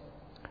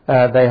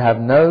 they have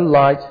no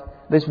light.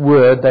 This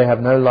word, they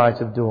have no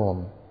light of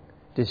dawn.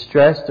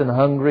 Distressed and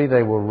hungry,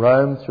 they will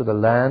roam through the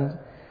land.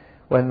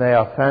 When they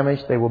are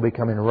famished, they will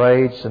become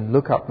enraged and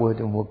look upward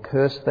and will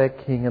curse their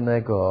king and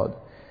their God.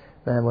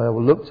 Then they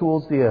will look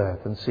towards the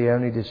earth and see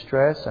only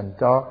distress and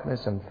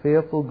darkness and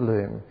fearful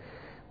gloom.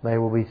 They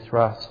will be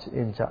thrust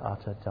into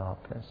utter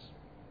darkness.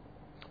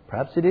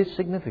 Perhaps it is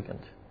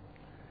significant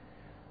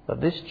that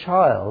this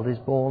child is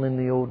born in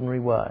the ordinary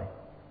way.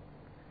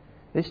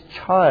 This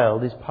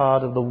child is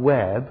part of the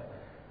web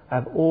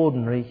of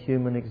ordinary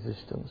human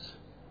existence.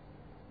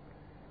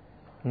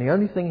 And the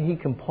only thing he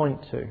can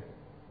point to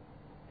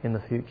in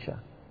the future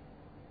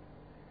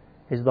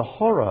is the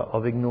horror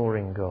of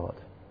ignoring God.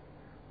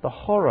 The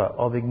horror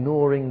of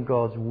ignoring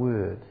God's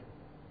word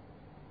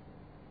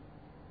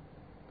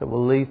that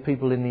will leave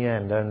people in the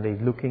end only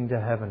looking to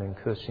heaven and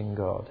cursing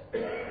God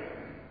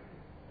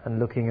and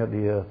looking at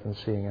the earth and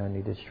seeing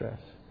only distress.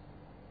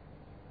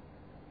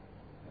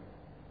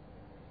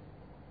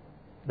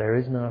 There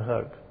is no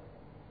hope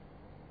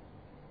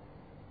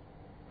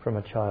from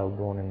a child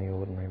born in the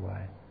ordinary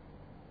way.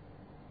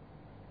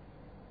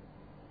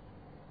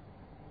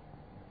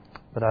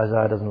 But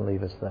Isaiah doesn't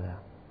leave us there.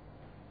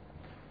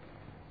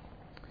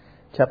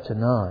 Chapter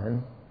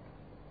 9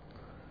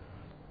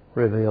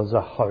 reveals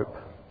a hope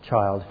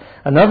child.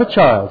 Another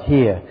child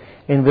here.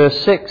 In verse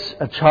 6,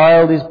 a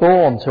child is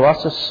born, to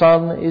us a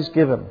son is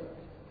given.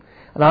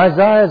 And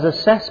Isaiah's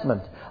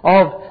assessment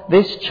of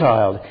this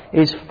child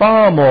is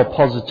far more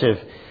positive.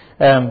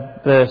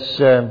 Verse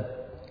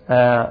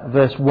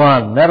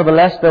 1,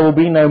 nevertheless there will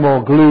be no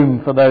more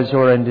gloom for those who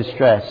are in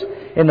distress.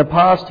 In the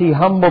past he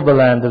humbled the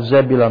land of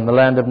Zebulun, the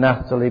land of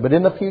Naphtali, but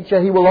in the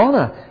future he will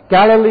honour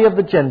Galilee of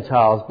the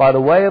Gentiles by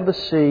the way of the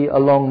sea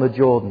along the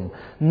Jordan.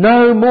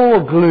 No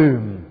more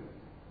gloom.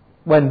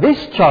 When this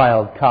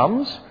child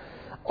comes,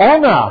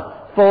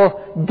 honour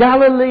for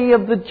Galilee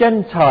of the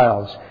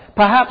Gentiles.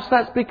 Perhaps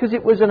that's because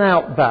it was an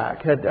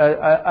outback,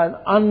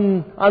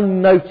 an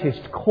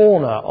unnoticed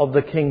corner of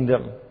the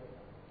kingdom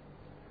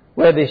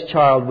where this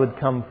child would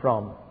come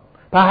from.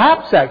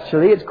 Perhaps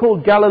actually it's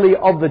called Galilee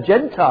of the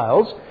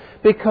Gentiles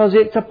because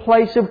it's a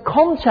place of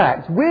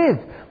contact with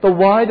the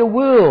wider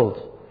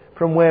world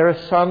from where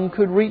a son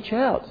could reach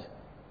out.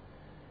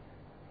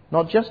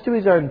 Not just to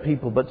his own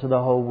people but to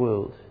the whole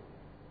world.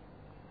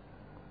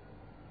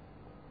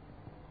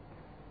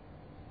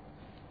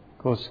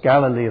 Of course,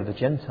 Galilee of the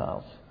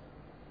Gentiles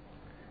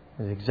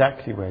is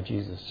exactly where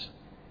Jesus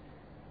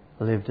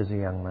lived as a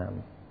young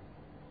man.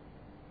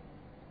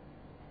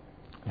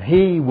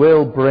 He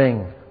will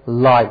bring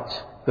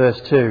light.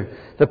 Verse 2.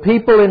 The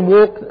people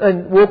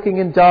walking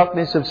in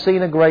darkness have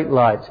seen a great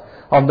light.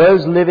 On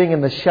those living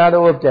in the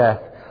shadow of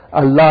death,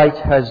 a light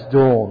has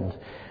dawned.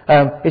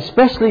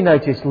 Especially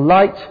notice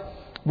light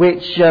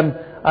which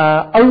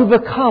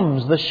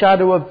overcomes the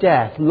shadow of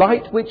death.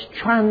 Light which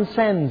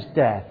transcends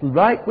death.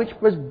 Light which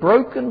has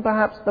broken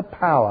perhaps the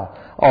power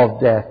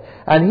of death.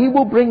 And he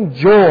will bring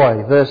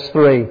joy. Verse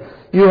 3.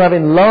 You have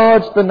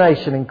enlarged the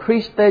nation,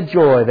 increased their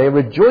joy. They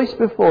rejoice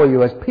before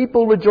you as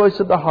people rejoice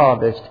at the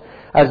harvest,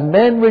 as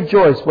men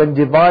rejoice when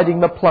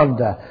dividing the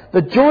plunder.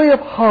 The joy of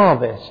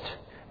harvest,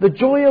 the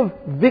joy of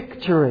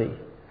victory.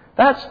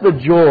 That's the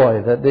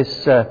joy that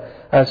this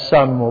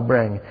son will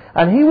bring.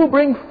 And he will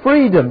bring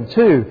freedom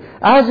too.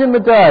 As in the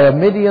day of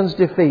Midian's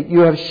defeat, you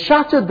have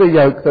shattered the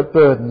yoke that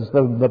burdens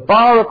them, the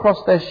bar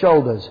across their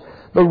shoulders,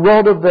 the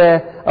rod of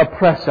their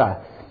oppressor.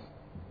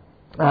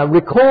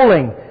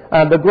 Recalling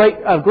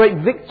the great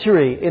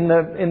victory in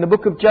the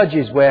book of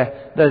Judges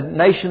where the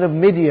nation of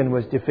Midian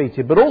was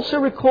defeated, but also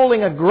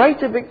recalling a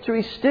greater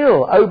victory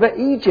still over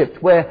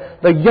Egypt where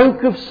the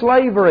yoke of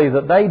slavery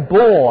that they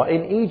bore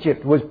in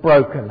Egypt was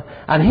broken.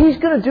 And he's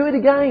going to do it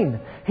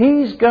again.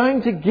 He's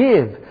going to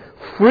give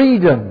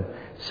freedom,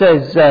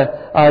 says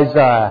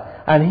Isaiah.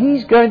 And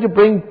he's going to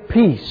bring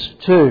peace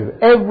too.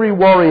 Every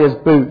warrior's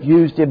boot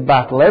used in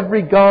battle,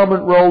 every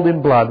garment rolled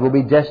in blood will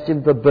be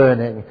destined for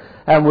burning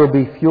and will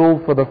be fuel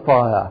for the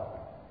fire.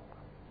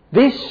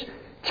 This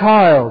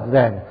child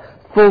then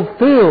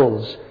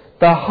fulfills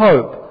the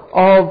hope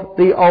of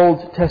the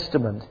Old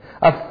Testament.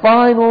 A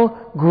final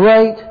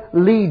great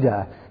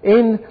leader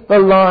in the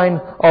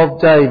line of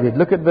David.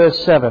 Look at verse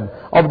 7.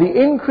 Of the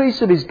increase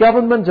of his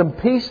government and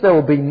peace there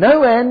will be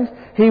no end.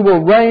 He will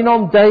reign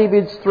on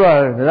David's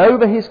throne and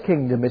over his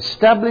kingdom,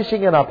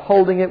 establishing and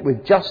upholding it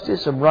with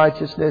justice and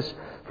righteousness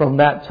from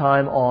that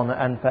time on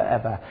and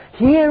forever.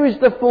 Here is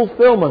the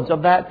fulfillment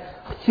of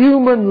that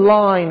human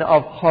line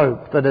of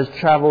hope that has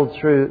travelled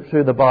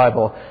through the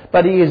Bible.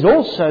 But he is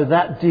also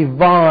that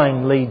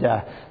divine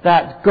leader,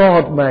 that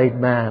God-made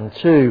man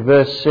too.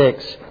 Verse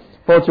 6.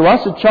 For to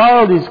us a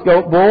child is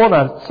born,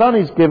 a son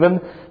is given,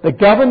 the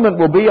government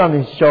will be on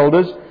his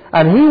shoulders,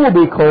 and he will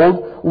be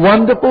called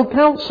Wonderful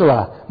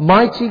Counselor,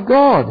 Mighty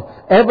God,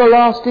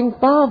 Everlasting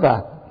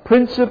Father,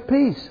 Prince of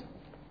Peace.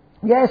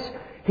 Yes,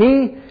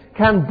 he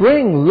can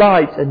bring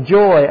light and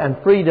joy and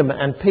freedom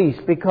and peace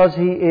because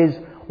he is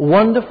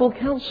Wonderful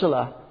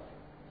Counselor.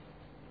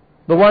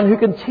 The one who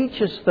can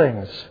teach us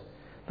things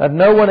that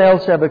no one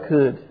else ever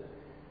could.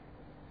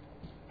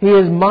 He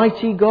is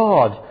Mighty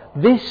God.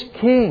 This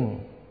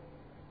King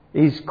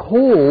is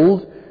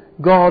called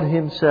God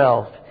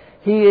himself.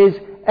 He is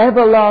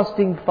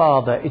Everlasting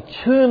Father,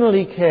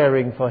 eternally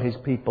caring for his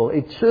people,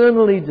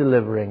 eternally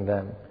delivering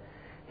them.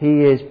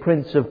 He is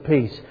Prince of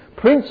Peace.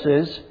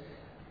 Princes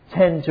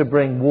tend to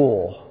bring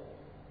war,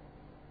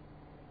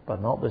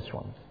 but not this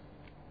one.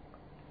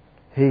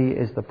 He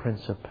is the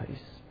Prince of Peace.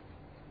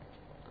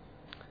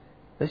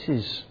 This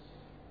is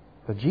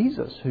for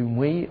Jesus, whom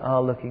we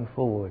are looking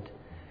forward,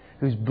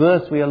 whose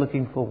birth we are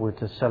looking forward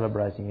to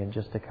celebrating in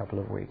just a couple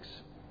of weeks.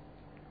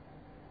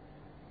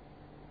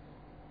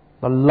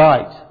 The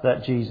light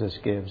that Jesus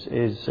gives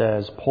is,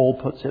 as Paul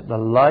puts it, the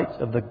light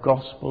of the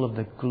gospel of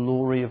the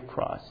glory of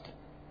Christ.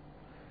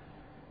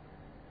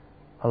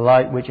 A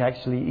light which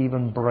actually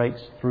even breaks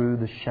through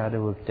the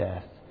shadow of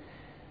death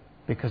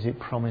because it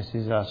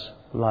promises us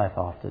life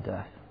after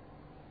death.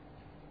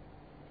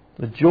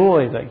 The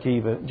joy that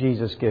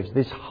Jesus gives,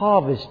 this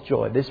harvest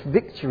joy, this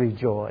victory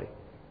joy,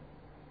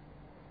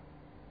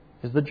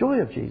 is the joy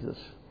of Jesus.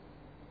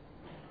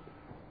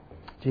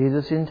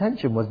 Jesus'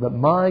 intention was that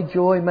my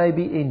joy may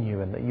be in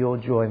you and that your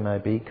joy may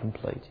be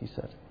complete, he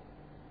said.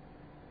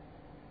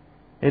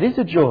 It is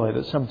a joy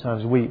that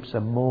sometimes weeps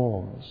and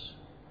mourns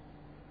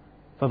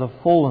for the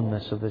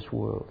fallenness of this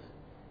world.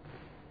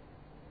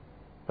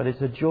 But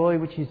it's a joy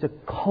which is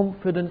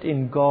confident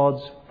in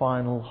God's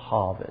final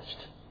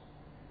harvest.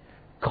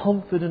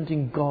 Confident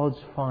in God's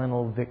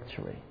final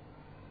victory.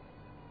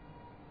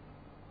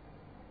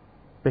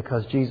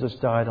 Because Jesus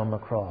died on the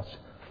cross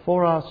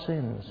for our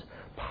sins.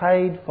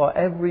 Paid for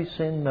every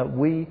sin that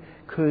we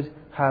could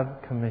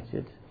have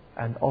committed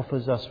and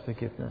offers us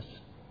forgiveness,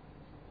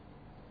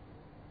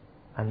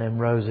 and then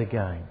rose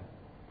again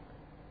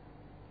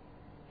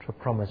to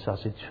promise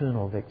us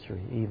eternal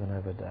victory even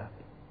over death.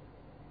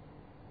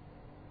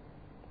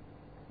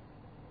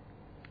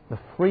 The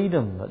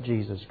freedom that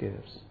Jesus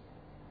gives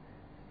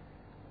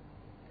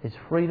is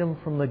freedom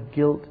from the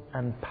guilt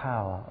and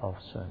power of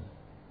sin.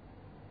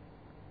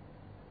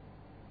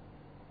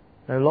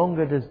 No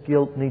longer does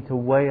guilt need to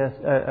weigh us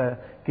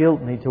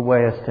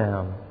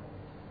down.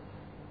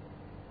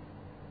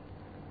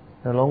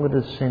 No longer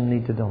does sin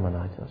need to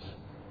dominate us.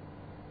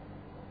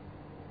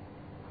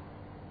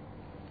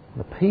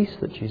 The peace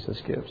that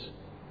Jesus gives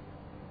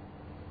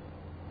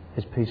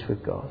is peace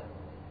with God.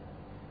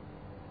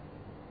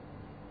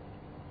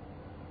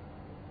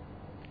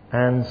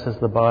 And, says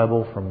the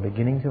Bible from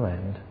beginning to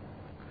end,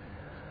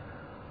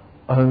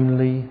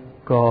 only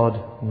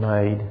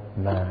God-made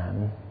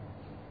man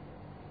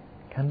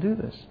can do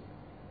this.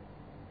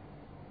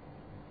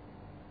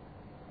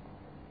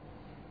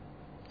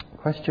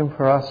 Question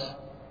for us,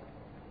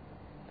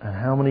 and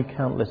how many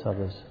countless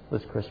others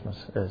this Christmas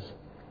is: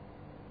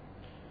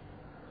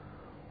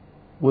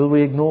 will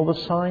we ignore the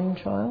sign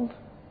child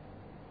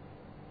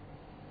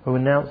who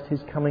announced his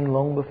coming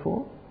long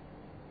before?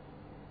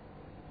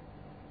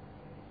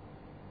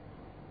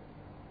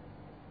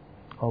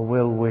 Or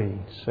will we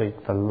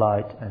seek the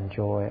light and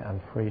joy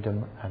and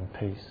freedom and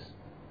peace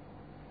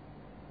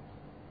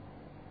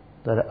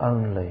that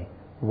only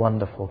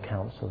wonderful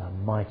Counselor,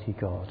 mighty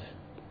God,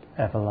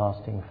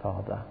 everlasting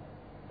Father,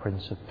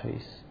 Prince of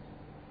Peace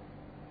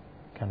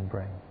can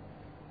bring?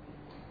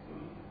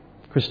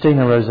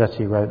 Christina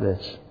Rossetti wrote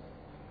this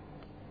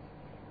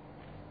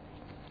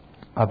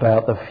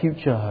about the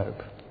future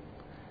hope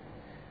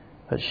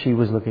that she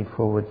was looking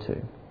forward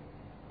to.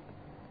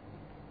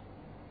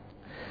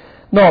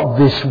 Not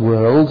this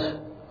world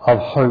of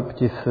hope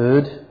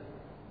deferred,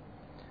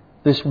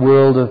 this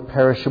world of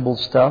perishable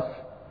stuff.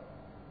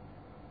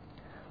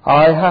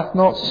 Eye hath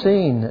not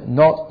seen,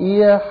 not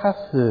ear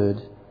hath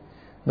heard,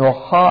 nor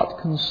heart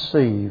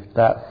conceived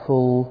that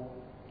full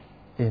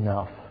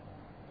enough.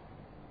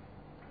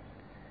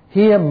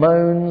 Here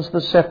moans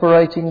the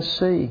separating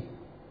sea.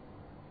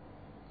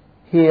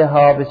 Here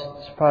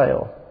harvests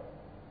fail.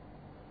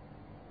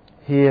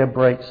 Here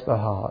breaks the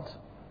heart.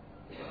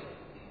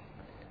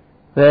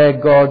 There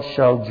God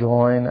shall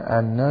join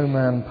and no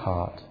man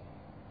part.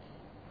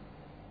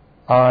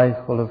 I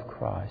full of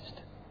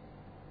Christ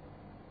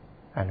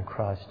and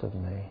Christ of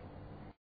me.